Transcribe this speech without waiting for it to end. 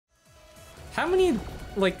How many,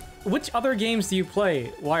 like, which other games do you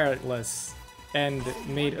play wireless and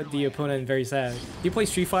made the opponent very sad? Do you play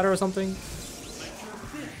Street Fighter or something?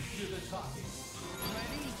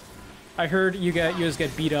 I heard you just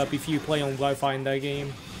get beat up if you play on Wi-Fi in that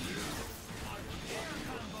game.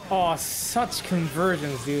 Oh, such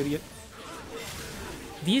conversions, dude.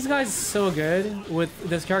 These guys are so good with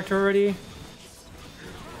this character already.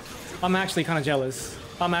 I'm actually kind of jealous.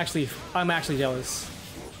 I'm actually jealous.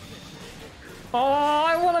 Oh,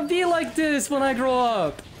 I want to be like this when I grow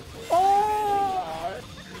up. Oh!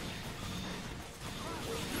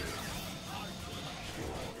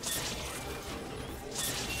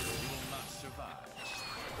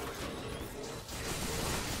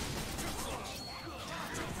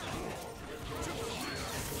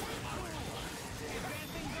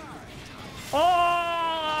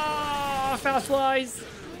 Oh! Fast flies!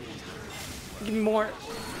 Give me more.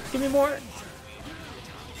 Give me more.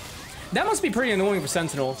 That must be pretty annoying for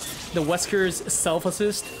Sentinel. The Wesker's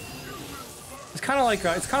self-assist. It's kind of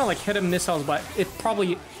like hidden missiles, but it's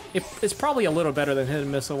probably a little better than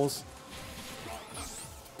hidden missiles.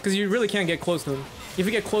 Because you really can't get close to them. If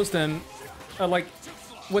you get close to them, like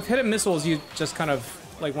with hidden missiles, you just kind of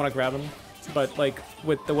like want to grab them, but like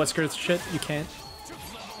with the Wesker's shit, you can't.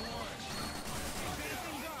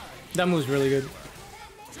 That move's really good.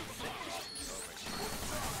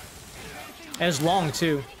 And it's long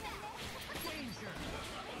too.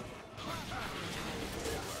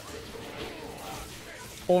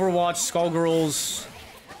 Overwatch, Skullgirls.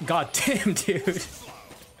 God damn, dude.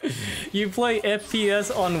 You play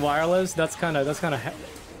FPS on wireless? That's kind of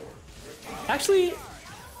Actually,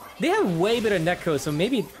 they have way better netcode, so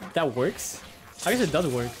maybe that works. I guess it does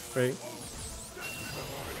work, right?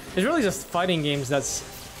 It's really just fighting games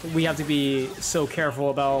we have to be so careful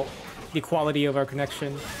about the quality of our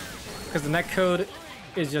connection. Because the netcode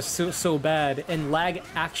is just so bad, and lag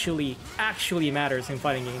actually matters in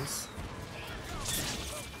fighting games.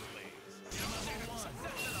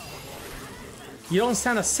 You don't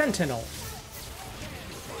sound a Sentinel.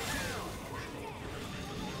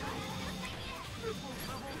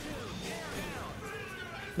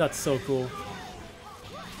 That's so cool.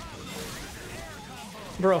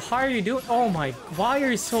 Bro, how are you doing? Oh my, why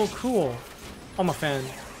are you so cool? I'm a fan.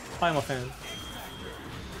 I'm a fan.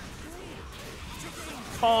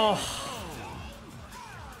 Oh.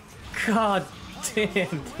 God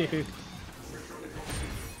damn, dude.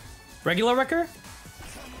 Regular wrecker?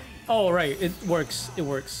 Oh, right. It works. It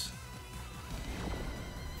works.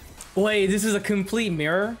 Wait, this is a complete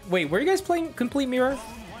mirror? Wait, were you guys playing complete mirror?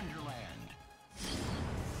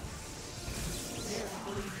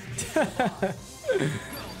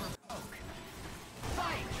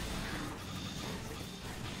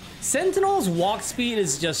 Sentinel's walk speed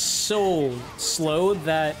is just so slow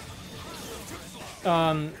that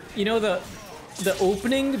you know, the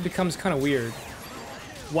opening becomes kind of weird.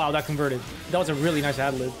 Wow, that converted. That was a really nice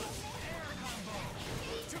ad-lib.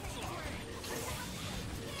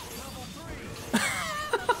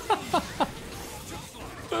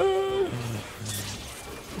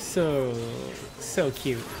 So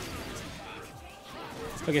cute.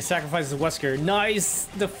 Okay, sacrifices Wesker. Nice!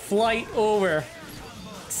 The flight over.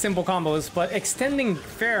 Simple combos, but extending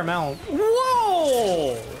fair amount.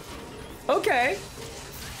 Whoa! Okay.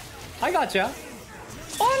 I gotcha.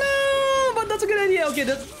 Oh no! But that's a good idea. Okay,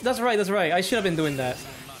 that's right, that's right. I should have been doing that.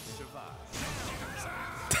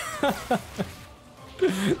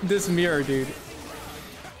 This mirror, dude.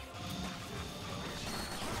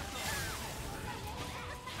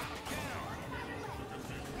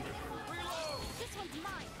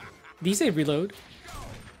 Did you say reload?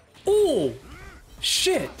 Oh!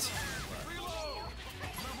 Shit!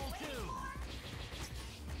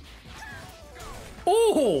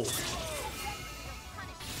 Oh!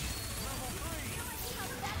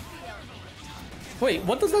 Wait,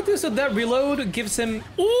 what does that do? So that reload gives him...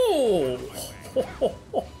 Oh!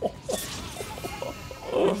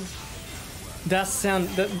 That sound...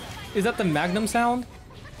 Is that the Magnum sound?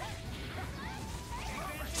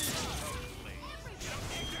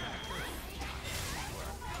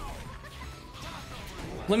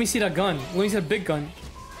 Let me see that gun. Let me see that big gun.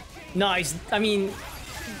 Nice. I mean,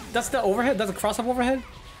 that's the overhead? That's a cross-up overhead?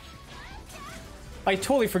 I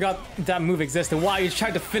totally forgot that move existed. Wow, you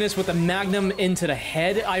tried to finish with the Magnum into the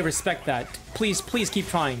head? I respect that. Please, please keep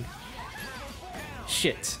trying.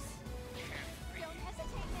 Shit.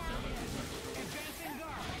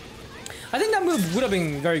 I think that move would have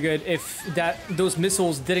been very good if those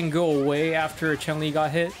missiles didn't go away after Chun-Li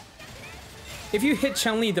got hit. If you hit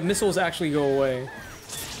Chun-Li, the missiles actually go away.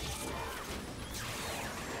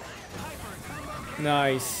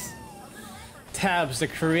 Nice. Tabs, the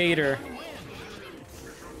creator.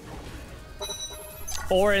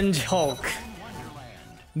 Orange Hulk.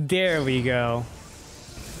 There we go.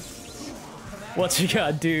 What you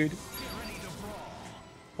got, dude?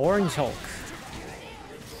 Orange Hulk.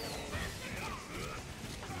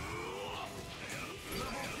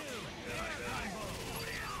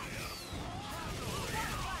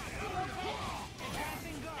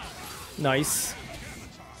 Nice.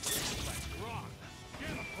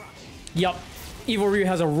 Yup. Evil Ryu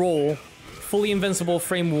has a roll. Fully invincible,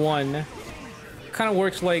 frame 1. Kind of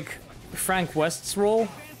works like Frank West's roll,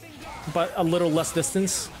 but a little less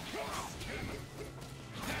distance.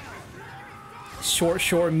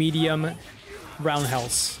 Short, medium,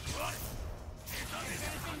 roundhouse.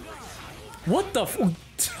 What the f-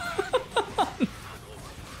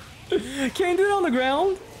 Can't do it on the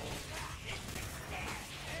ground?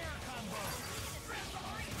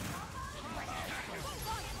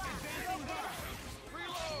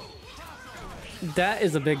 That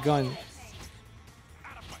is a big gun.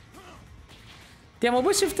 Damn, I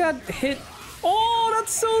wish if that hit... Oh,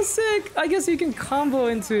 that's so sick! I guess you can combo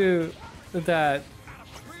into that.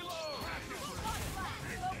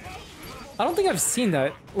 I don't think I've seen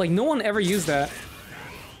that. Like, no one ever used that.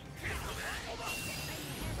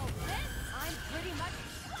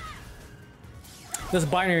 This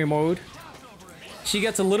binary mode. She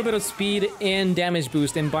gets a little bit of speed and damage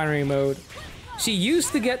boost in binary mode. She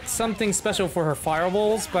used to get something special for her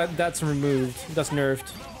fireballs, but that's removed. That's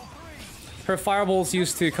nerfed. Her fireballs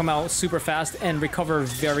used to come out super fast and recover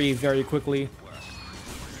very, very quickly.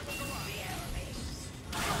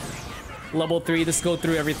 Level 3, let's go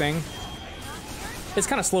through everything. It's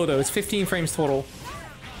kind of slow though, it's 15 frames total.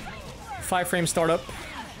 5 frames startup.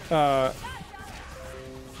 5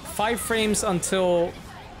 frames until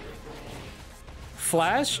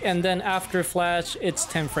flash, and then after flash, it's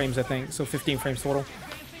 10 frames, I think. So 15 frames total.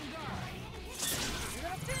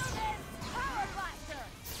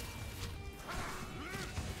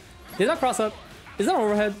 Is that cross up? Is that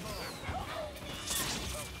overhead?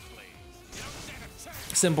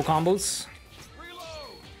 Simple combos.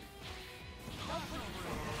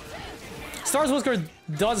 Stars Whisker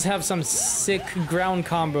does have some sick ground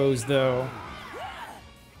combos though.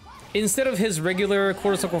 Instead of his regular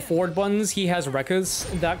quarter circle forward buttons, he has Rekkas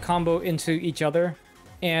that combo into each other.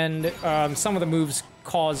 And some of the moves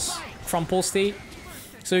cause crumple state,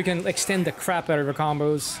 so you can extend the crap out of your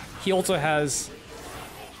combos. He also has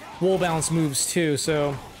wall bounce moves too,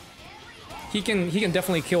 so he can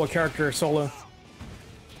definitely kill a character solo.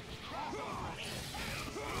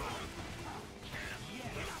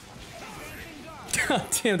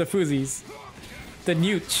 Damn, the foozies. The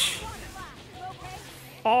Nooch.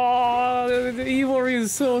 Oh, the Evil Ryu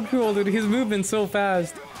is so cool, dude. His movement's so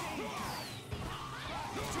fast.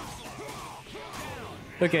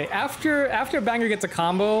 Okay, after Banger gets a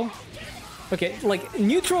combo... Okay, like,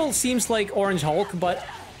 neutral seems like Orange Hulk, but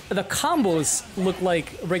the combos look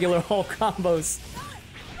like regular Hulk combos.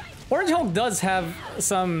 Orange Hulk does have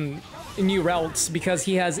some new routes because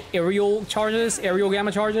he has aerial charges, aerial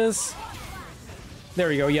gamma charges. There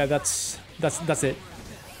we go, yeah, that's it.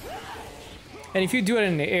 And if you do it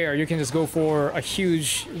in the air, you can just go for a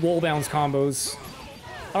huge wall bounce combos.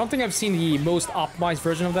 I don't think I've seen the most optimized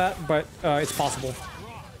version of that, but it's possible.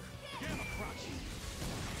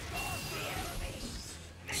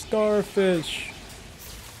 Starfish.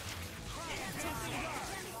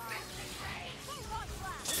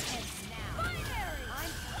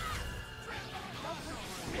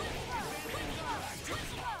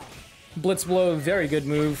 Blitz Blow, very good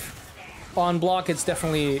move. On block, it's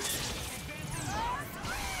definitely...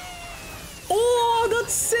 Oh,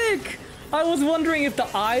 that's sick! I was wondering if the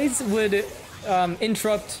eyes would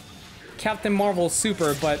interrupt Captain Marvel's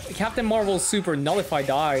super, but Captain Marvel's super nullified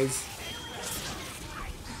the eyes.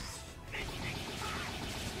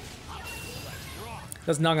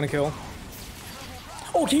 That's not gonna kill.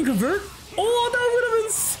 Oh, can you convert? Oh, that would have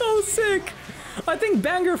been so sick! I think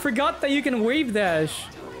Banger forgot that you can wave dash.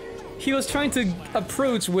 He was trying to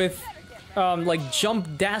approach with like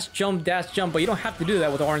jump, dash, but you don't have to do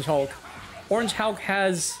that with Orange Hulk. Orange Hulk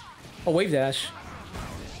has a wave dash.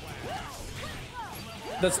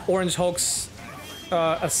 That's Orange Hulk's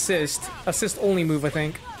assist only move, I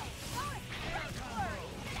think.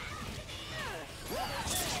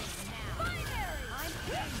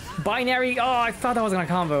 Binary, oh, I thought that was gonna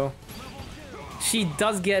combo. She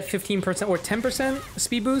does get 15% or 10%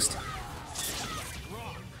 speed boost.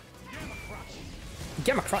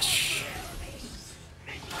 Gamma Crush.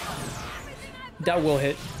 That will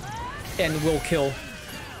hit and will kill.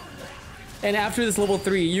 And after this level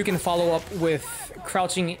 3, you can follow up with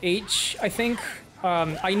crouching H, I think.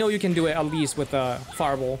 I know you can do it at least with the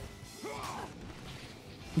Fireball.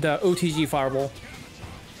 The OTG Fireball.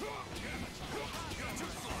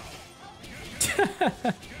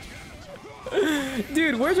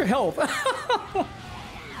 Dude, where's your health?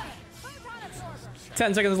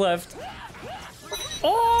 10 seconds left.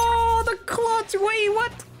 Oh, the clutch! Wait,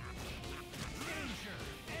 what?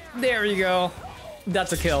 There you go.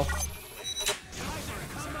 That's a kill.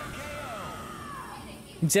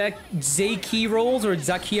 Zaki rolls or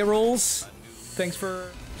Zakia rolls. Thanks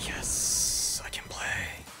for... Yes, I can play.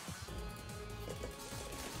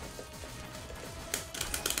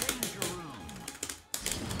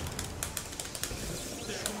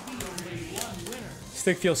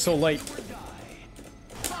 Stick feels so light.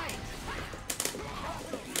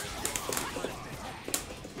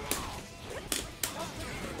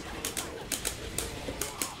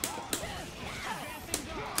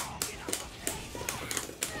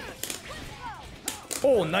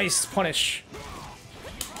 Oh, nice punish.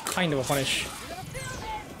 Kind of a punish.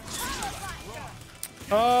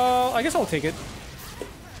 I guess I'll take it.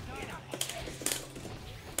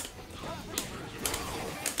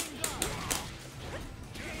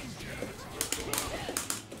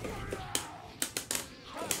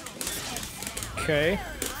 Okay.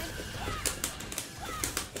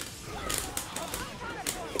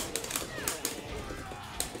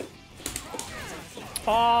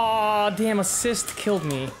 Aw, damn, assist killed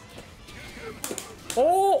me.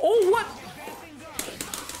 Oh, what?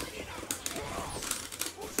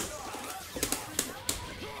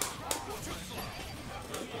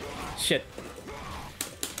 Shit.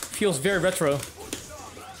 Feels very retro.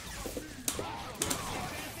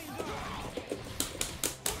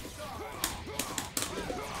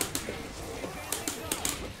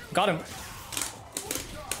 Got him.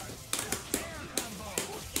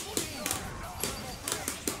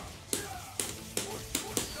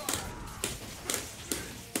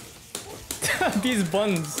 These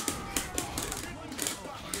buns.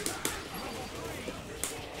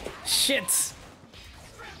 Shit.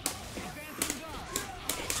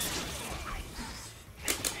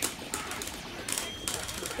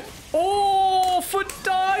 Oh, foot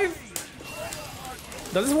dive.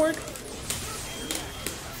 Does this work?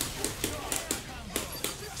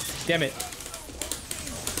 Damn it.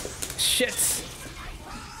 Shit.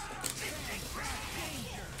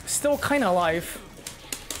 Still kind of alive.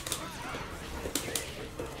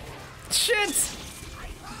 Shit!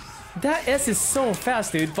 That S is so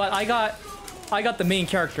fast, dude, but I got the main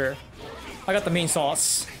character. I got the main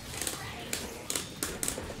sauce.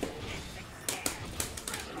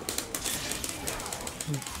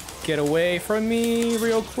 Get away from me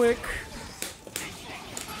real quick.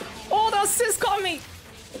 Oh, the assist got me!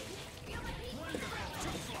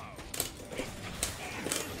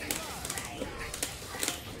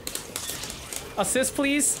 Assist,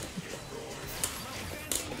 please.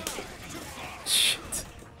 Shit.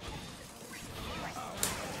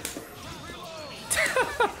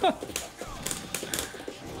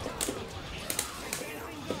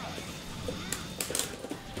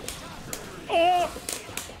 Oh.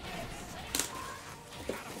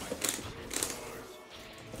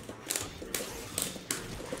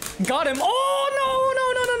 Got him. Oh,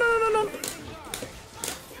 no.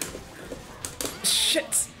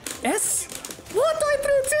 Shit. S? What? I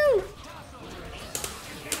threw two.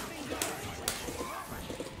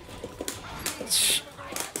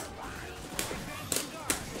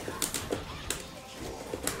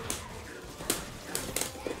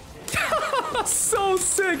 So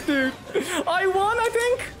sick, dude. I won, I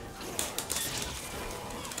think.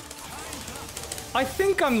 I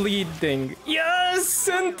think I'm leading. Yes,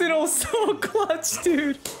 Sentinel, so clutch,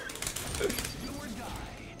 dude.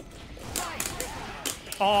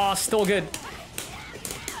 Oh, still good.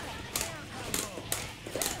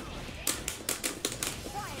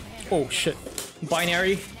 Oh shit.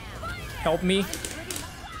 Binary, help me.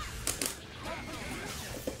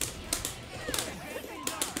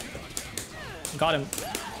 Got him.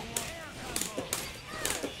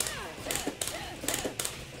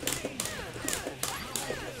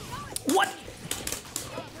 What?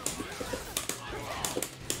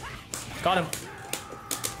 Got him.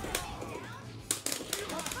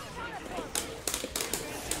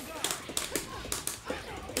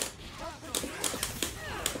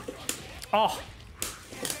 Oh.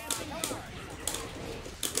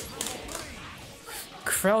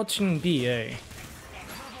 Crouching BA.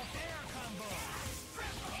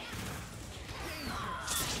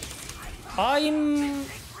 I'm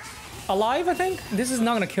alive, I think. This is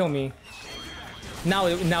not gonna kill me. Now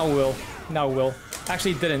it will. Now it will.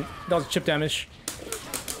 Actually, it didn't. That was chip damage.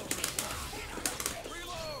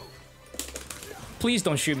 Please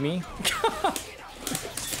don't shoot me.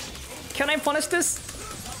 Can I punish this?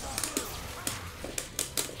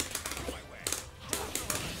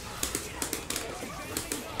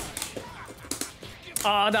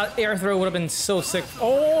 Ah, that air throw would have been so sick.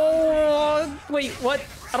 Oh, wait, what?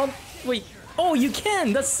 I don't... Wait. Oh, you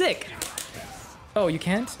can! That's sick! Oh, you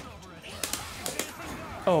can't?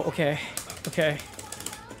 Oh, okay. Okay.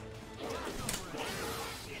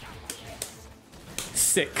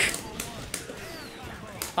 Sick.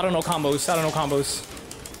 I don't know combos. I don't know combos.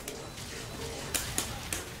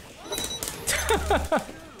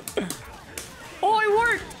 Oh, it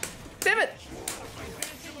worked! Damn it!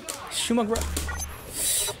 Shumagra.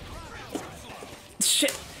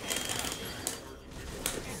 Shit.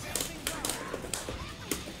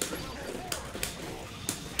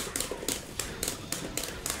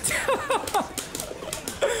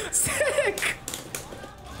 Sick!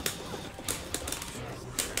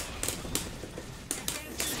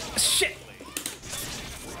 Shit!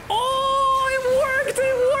 Oh, it worked!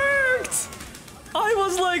 It worked! I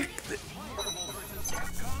was like...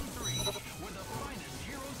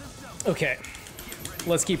 Okay.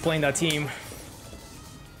 Let's keep playing that team.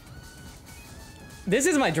 This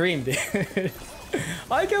is my dream, dude.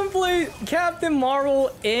 I can play Captain Marvel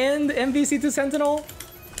and MVC2 Sentinel.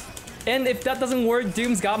 And if that doesn't work,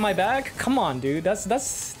 Doom's got my back. Come on, dude.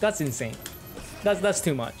 That's insane. That's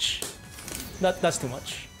too much. That's too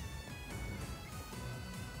much.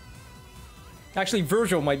 Actually,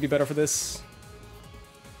 Virgil might be better for this.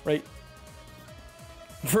 Right?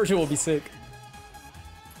 Virgil will be sick.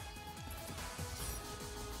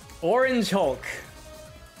 Orange Hulk.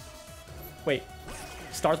 Wait.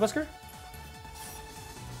 Stars Wesker?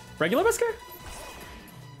 Regular Wesker?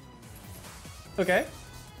 Okay.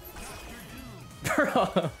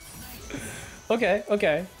 Okay,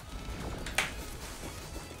 okay.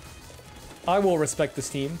 I will respect this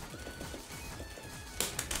team.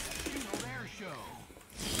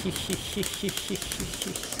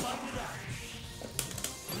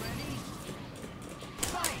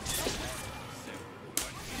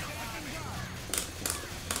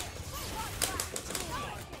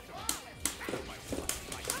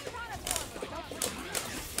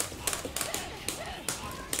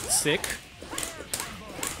 Sick.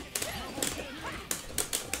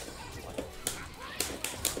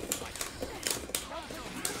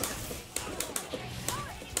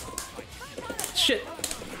 Shit.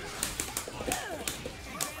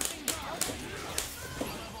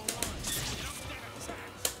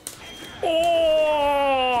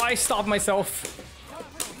 Oh, I stopped myself.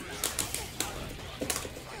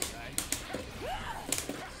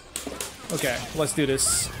 Okay, let's do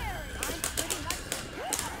this.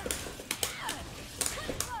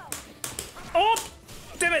 Oh,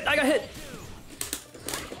 damn it, I got hit.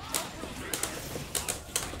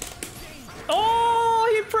 Oh,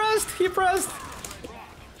 he pressed.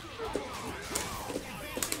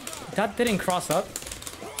 That didn't cross up.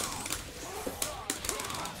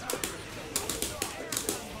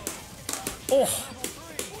 Oh,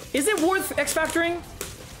 is it worth X-Factoring?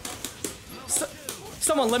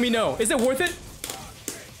 Someone let me know. Is it worth it?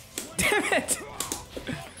 Damn it!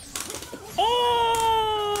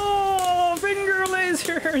 Oh, finger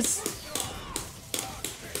lasers!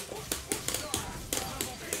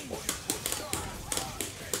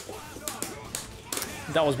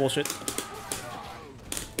 That was bullshit.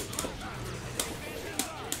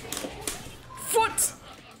 Foot!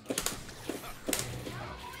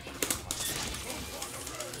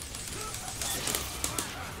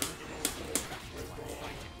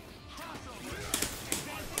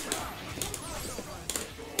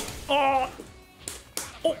 Oh!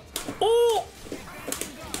 Oh! Oh!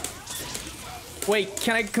 Wait,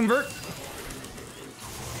 can I convert?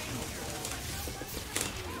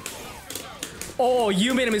 Oh,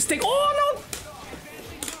 you made a mistake. Oh,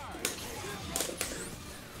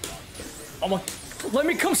 no! Let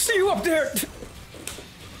me come see you up there.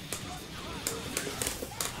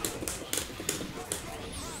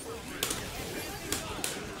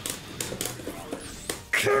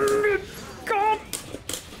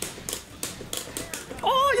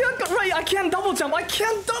 Oh, yeah, right. I can't double jump. I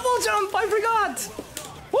forgot.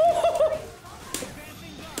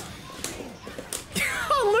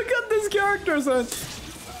 Look at this character, son.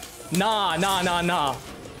 Nah.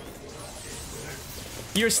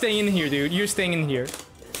 You're staying in here, dude. You're staying in here.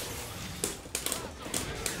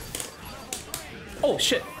 Oh,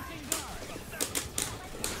 shit.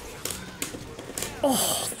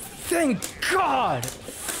 Oh, thank God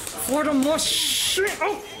for the machine.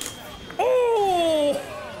 Oh. Oh.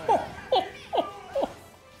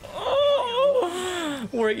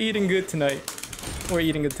 We're eating good tonight. We're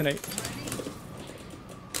eating it tonight.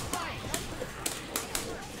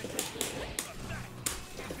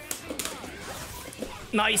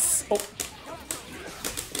 Nice. Oh.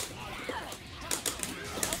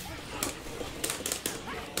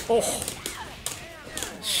 Oh.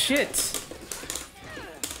 Shit.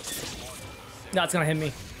 That's gonna hit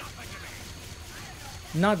me.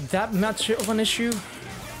 Not that much of an issue.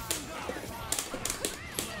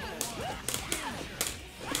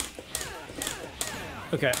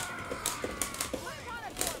 Okay.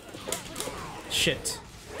 Shit.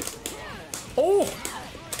 Oh!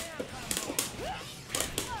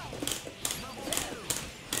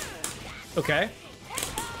 Okay.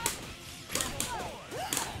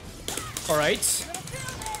 Alright.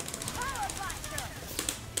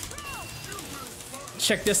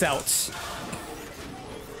 Check this out.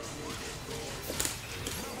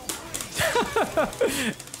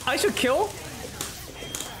 I should kill?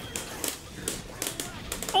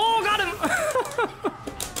 Oh, got him!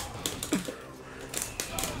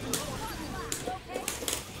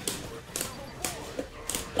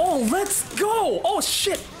 Oh, let's go! Oh,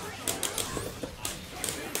 shit!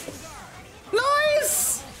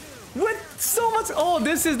 Nice! With so much... Oh,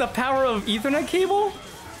 this is the power of Ethernet cable?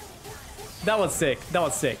 That was sick. That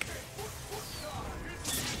was sick.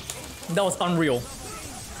 That was unreal.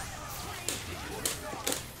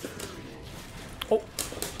 Oh.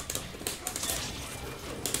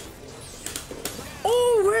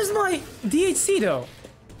 Oh, where's my DHC though?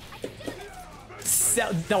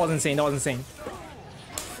 That was insane. That was insane.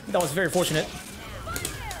 That was very fortunate.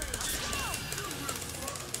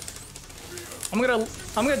 I'm gonna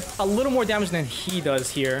a little more damage than he does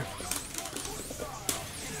here.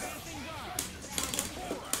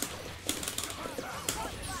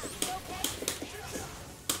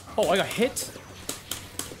 Oh, I got hit.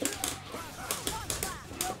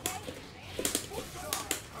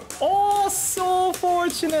 Oh, so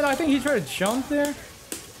fortunate. I think he tried to jump there.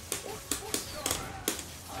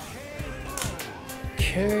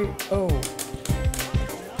 KO.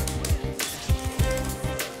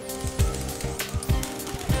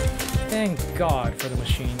 Thank God for the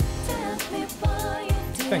machine.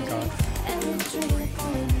 Thank God.